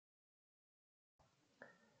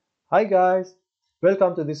Hi guys,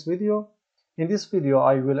 welcome to this video. In this video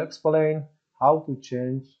I will explain how to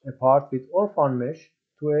change a part with orphan mesh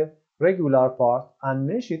to a regular part and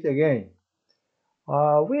mesh it again.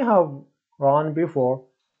 We have run before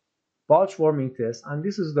batch forming test and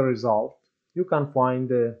this is the result. You can find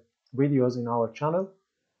the videos in our channel.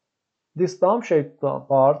 This dome-shaped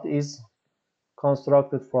part is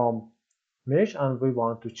constructed from mesh and we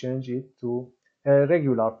want to change it to a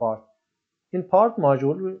regular part. In part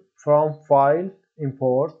module, from file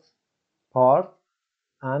import part,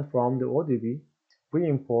 and from the ODB we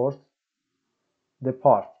import the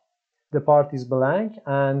part. The part is blank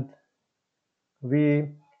and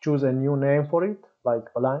we choose a new name for it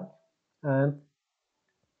like blank, and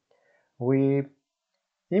we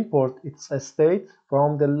import its state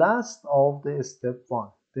from the last of the step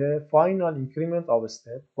 1, the final increment of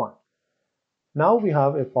step 1. Now we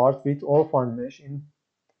have a part with orphan mesh in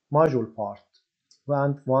module part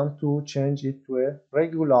and want to change it to a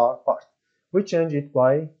regular part. We change it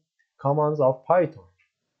by commands of Python.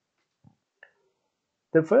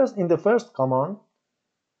 In the first command,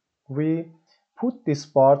 we put this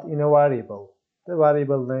part in a variable. The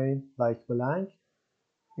variable name, like blank,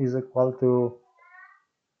 is equal to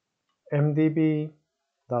mdb.models.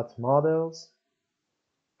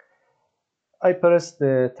 I press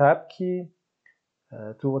the tab key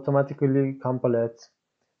to automatically complete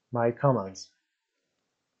my commands.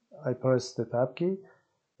 I press the tab key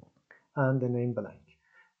and the name blank.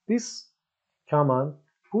 This command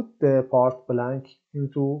put the part blank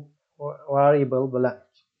into variable blank.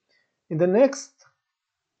 In the next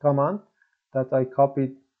command that I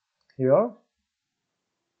copied here,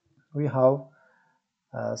 we have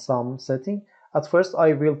some setting. At first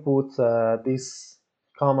I will put this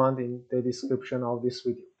command in the description of this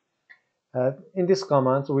video. In this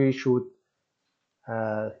command we should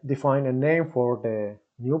define a name for the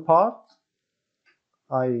new part.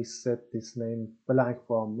 I set this name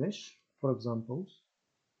BlankfromMesh, for example,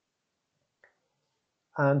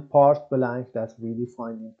 and part blank that we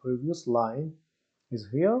defined in previous line is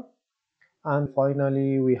here. And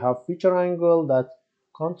finally we have featureAngle that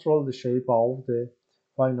control the shape of the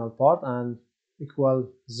final part, and equal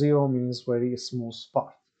 0 means very smooth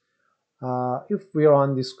part. If we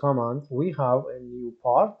run this command, we have a new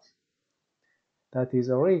part that is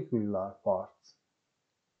a regular part,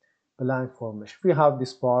 BlankfromMesh. We have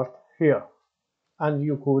this part here, and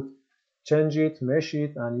you could change it, mesh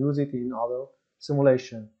it, and use it in other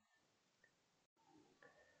simulation.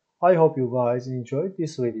 I hope you guys enjoyed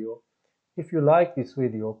this video. If you like this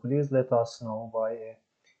video, please let us know by a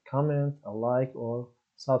comment, a like, or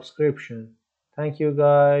subscription. Thank you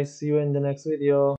guys. See you in the next video.